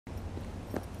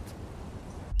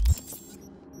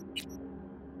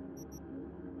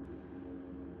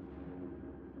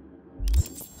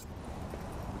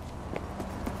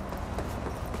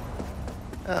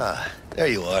Ah, there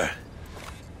you are.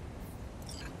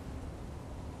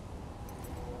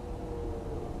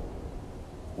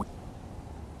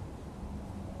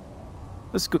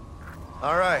 Let's go.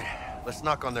 All right, let's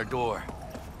knock on their door.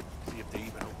 See if they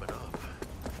even open up.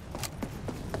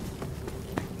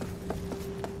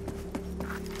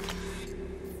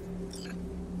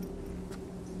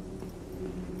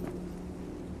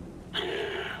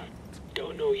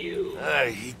 Don't know you. I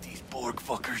hate these Borg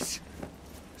fuckers.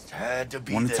 Just had to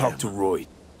be Want to them. talk to Roy.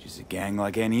 Just a gang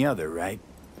like any other, right?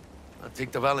 I'll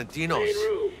take the Valentinos. Main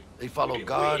room. They follow Keep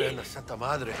God waiting. and the Santa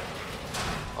Madre.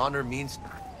 Honor means...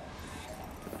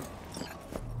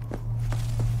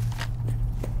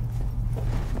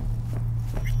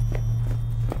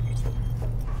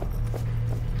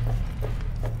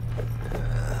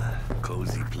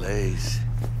 cozy place.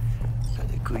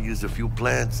 They could use a few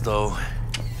plants, though.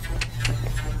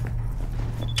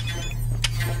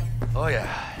 Oh,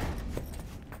 yeah.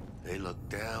 They look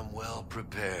damn well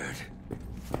prepared.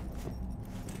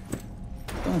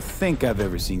 Don't think I've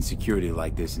ever seen security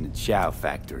like this in a chow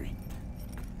factory.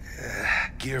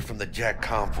 Gear from the Jack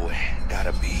convoy.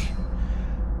 Gotta be.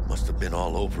 Must have been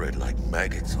all over it like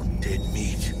maggots on dead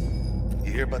meat.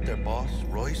 You hear about their boss,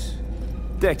 Royce?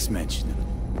 Dex mentioned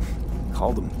him.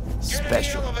 Called him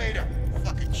special. Get in the elevator,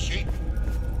 fucking sheep.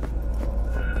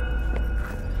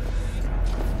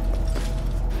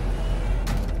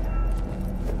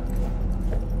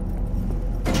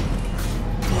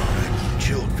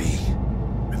 Chilled, V.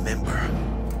 Remember,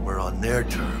 we're on their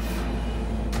turf.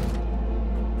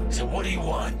 So what do you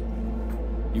want?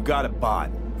 You got a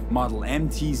bot. Model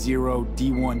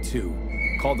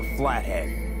MT0D12. Called the Flathead.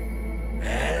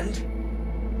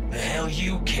 And? The hell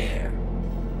you care?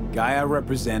 Guy I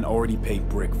represent already paid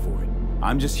Brick for it.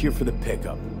 I'm just here for the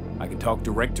pickup. I can talk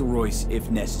direct to Royce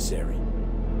if necessary.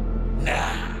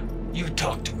 Nah, you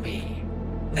talk to me.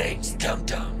 Name's Dum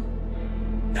Dum.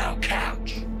 Now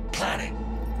couch. Planet.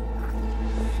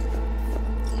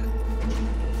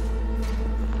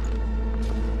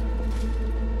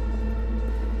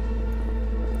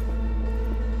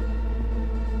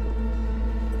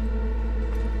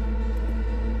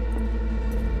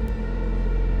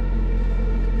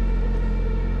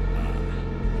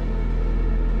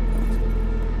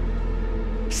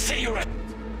 See you at...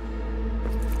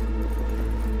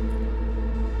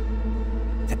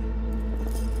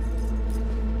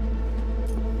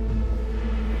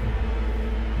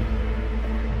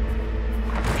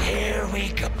 Here we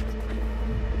go.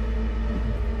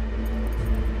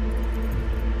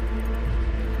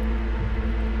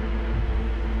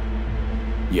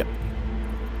 Yep.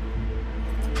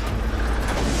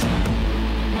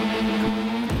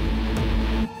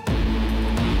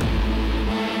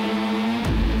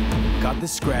 Got the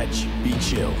scratch. Be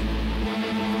chill.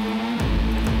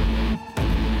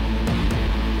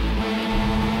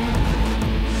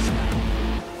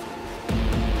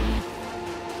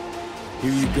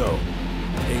 Here you go.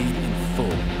 Paid in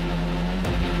full.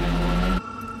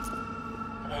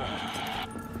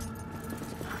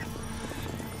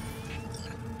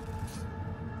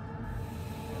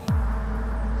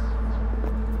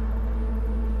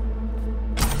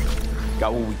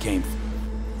 Got what we came for.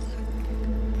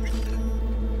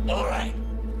 All right.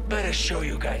 Better show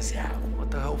you guys out. What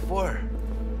the hell for?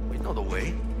 We know the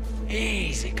way.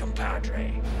 Easy,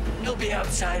 compadre. You'll be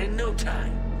outside in no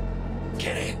time.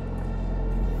 Get in.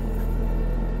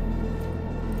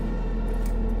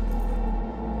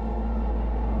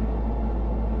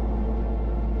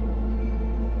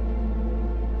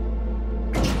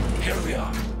 Here we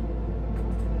are.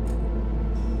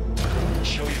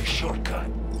 Show you a shortcut.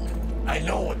 I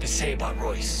know what to say about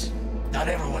Royce. Not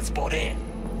everyone's bought in.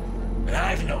 But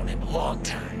I've known him a long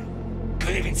time.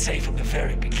 Could even say from the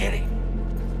very beginning.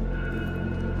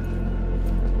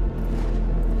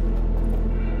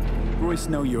 Royce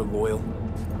know you're loyal.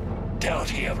 Doubt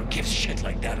he ever gives shit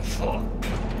like that a thought.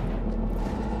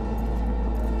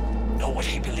 Know what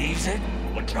he believes in?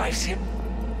 What drives him?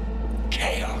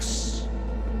 Chaos.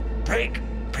 Break,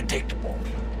 predictable.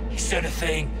 He said a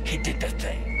thing, he did the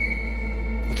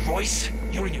thing. With Royce,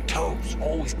 you're in your toes,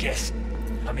 always guessing.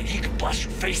 I mean, he could blast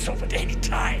your face off at any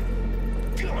time.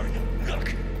 Darn,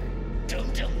 look.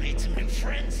 Dum Dum made some new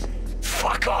friends.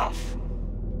 Fuck off!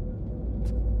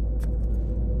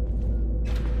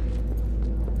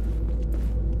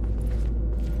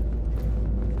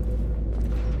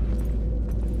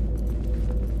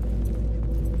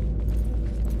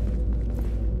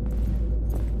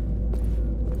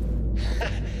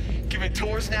 Giving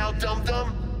tours now, Dum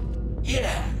Dum?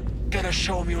 Yeah, gonna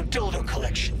show him your dildo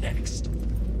collection next.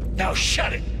 Now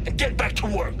shut it and get back to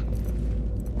work.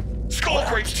 Skull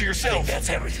grapes to yourself! That's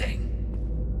everything.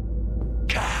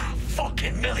 God,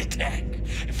 fucking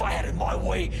Militech! If I had it my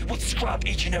way, we'd scrap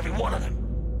each and every one of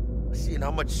them. Seeing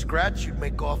how much scratch you'd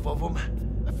make off of them,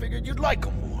 I figured you'd like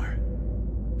them more.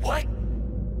 What?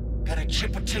 Got a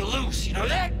chip or two loose, you know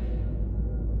that?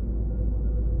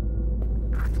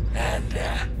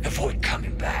 And, avoid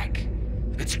coming back.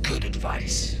 It's good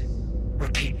advice.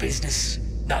 Repeat business,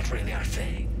 not really our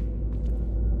thing.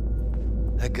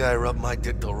 That guy rubbed my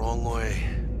dick the wrong way.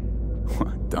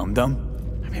 What,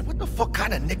 dum-dum? I mean, what the fuck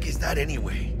kind of nick is that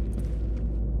anyway?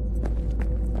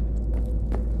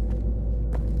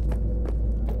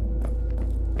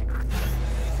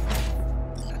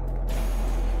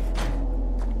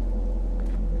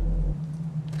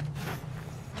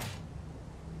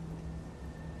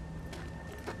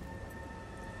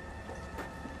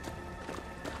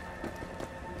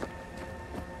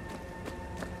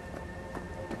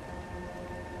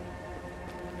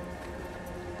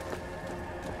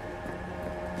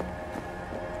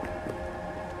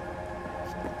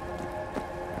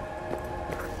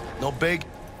 No big.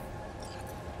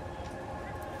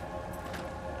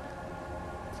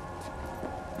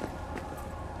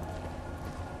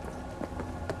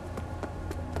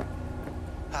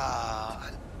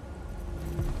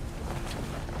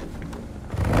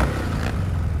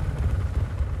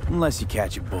 Unless you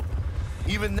catch a bull.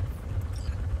 Even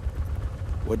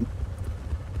Wouldn't.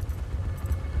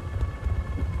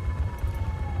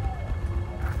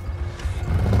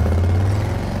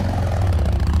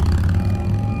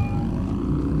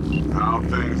 How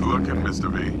things looking,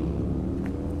 Mr. V?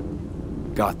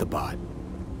 Got the bot.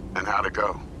 And how'd it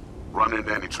go? Run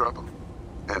into any trouble?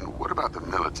 And what about the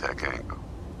Militech angle?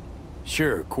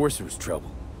 Sure, of course there was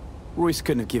trouble. Royce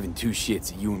couldn't have given two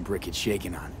shits that you and Brick had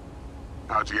shaken on it.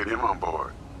 How'd you get him on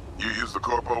board? You used the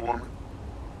corpo woman?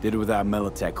 Did it without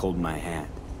Militech holding my hand.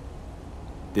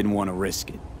 Didn't want to risk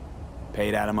it.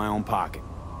 Paid out of my own pocket.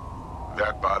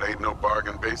 That bot ain't no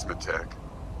bargain basement tech.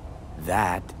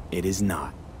 That it is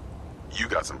not. You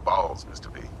got some balls,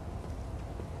 Mr. V.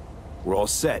 We're all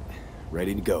set.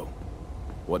 Ready to go.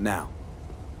 What now?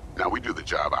 Now we do the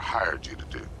job I hired you to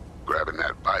do. Grabbing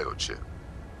that biochip.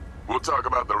 We'll talk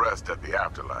about the rest at the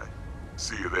afterlife.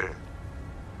 See you there.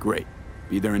 Great.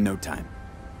 Be there in no time.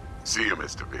 See you,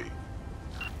 Mr. V.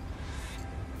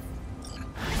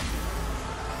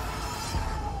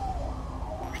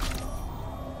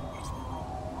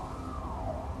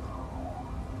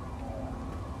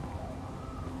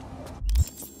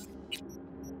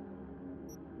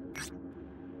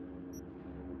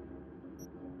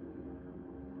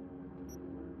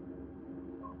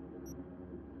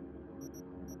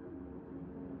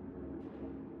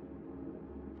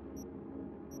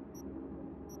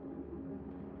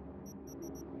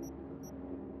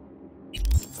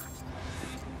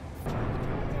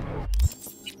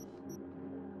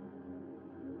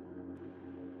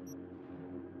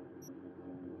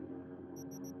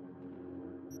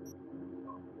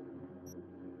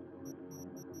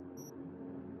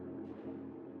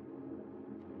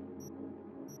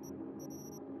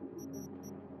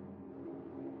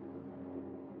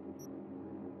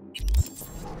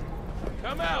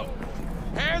 Come out!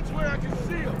 Hands where I can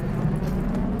see them!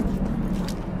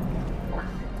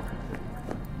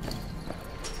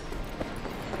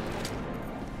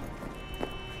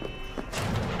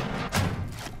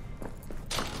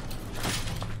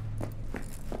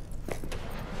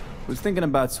 Was thinking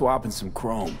about swapping some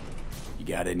chrome. You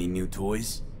got any new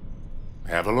toys?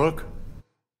 Have a look.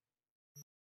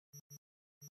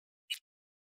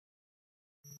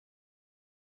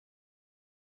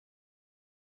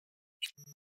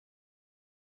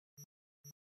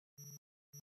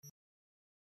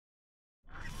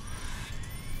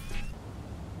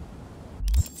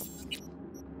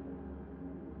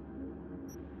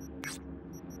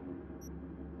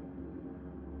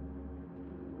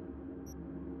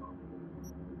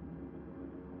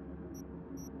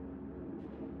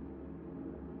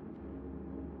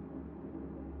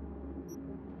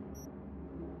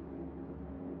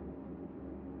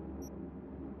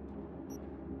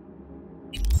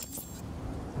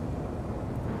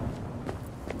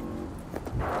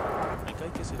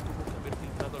 Que se tuvo que haber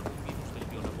filtrado algún virus del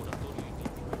biolaboratorio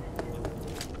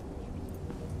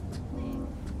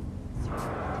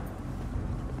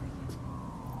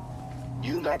y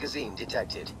New magazine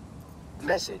detected.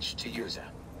 Message to user.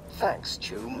 Thanks,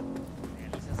 Choom.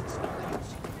 realizas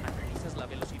estudios, realizas la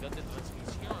velocidad de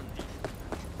transmisión.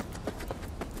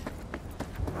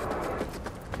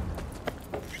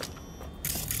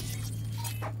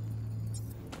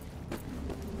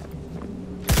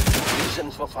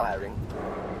 Reason for firing.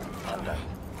 Unknown.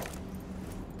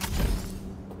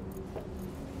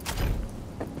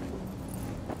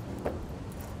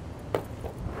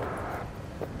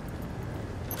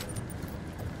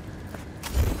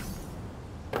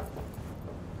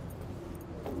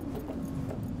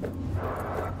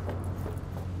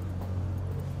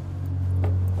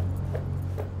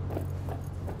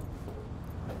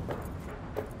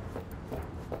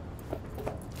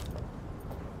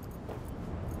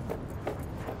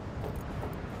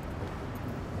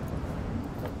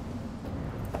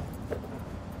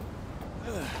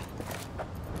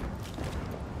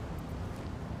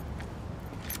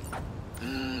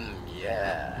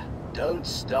 Don't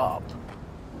stop.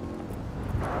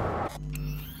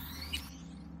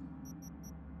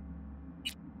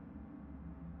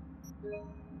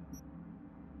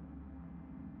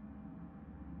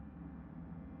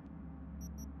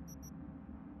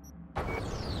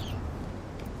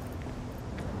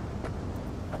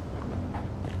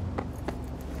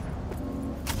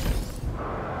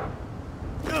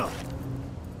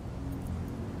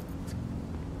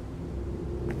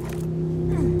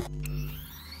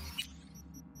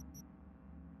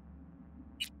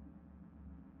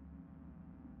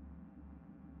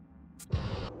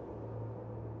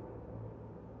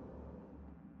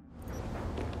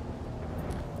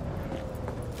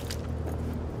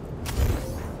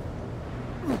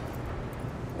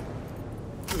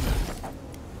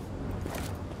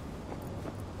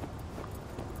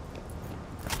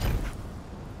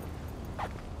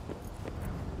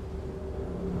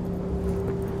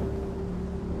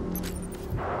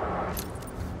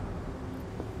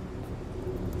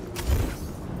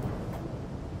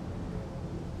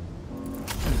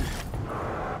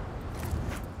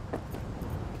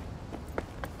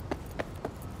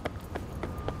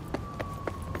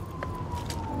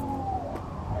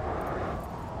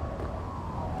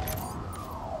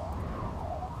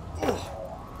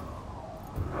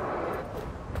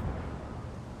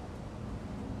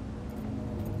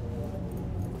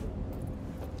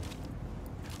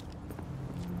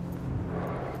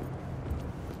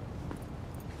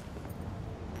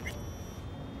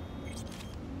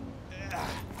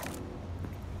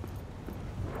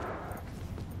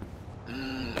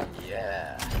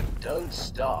 Yeah. Don't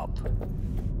stop.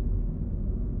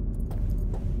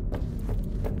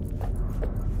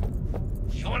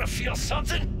 You wanna feel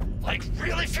something? Like,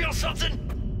 really feel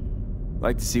something?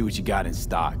 Like to see what you got in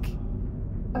stock.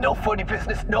 No funny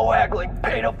business, no haggling.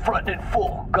 Paid up front and in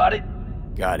full. Got it?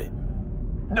 Got it.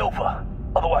 Nova.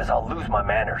 Otherwise I'll lose my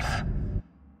manners.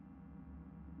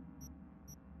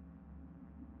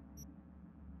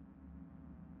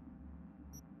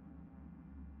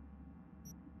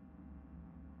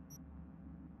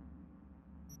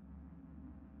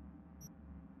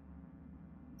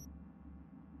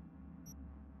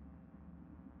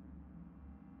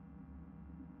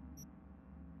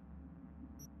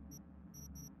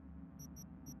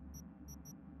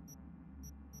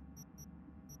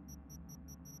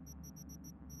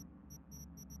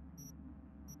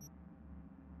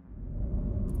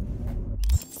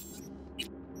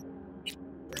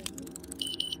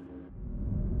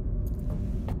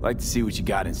 Like to see what you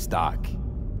got in stock.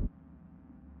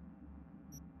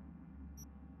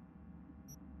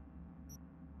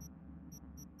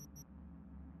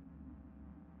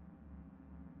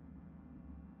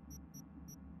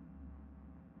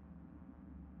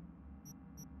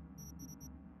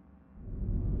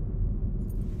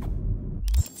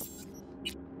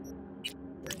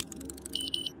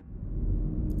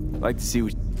 Like to see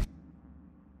what...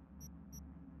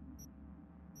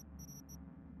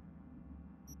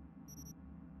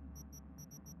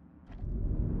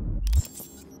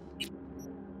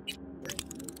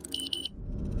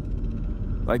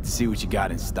 Like to see what you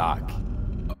got in stock.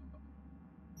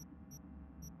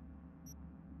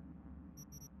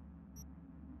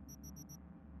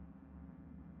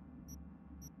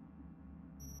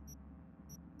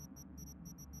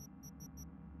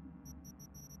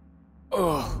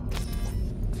 Ugh.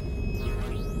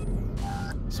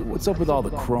 So what's up with all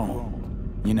the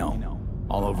chrome? You know,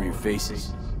 all over your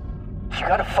faces. You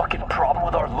got a fucking problem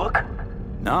with our look?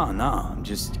 Nah, I'm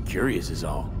just curious is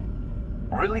all.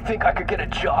 Really think I could get a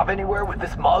job anywhere with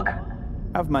this mug?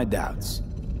 I have my doubts.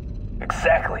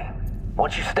 Exactly.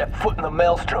 Once you step foot in the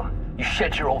Maelstrom, you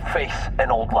shed your old face and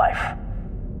old life.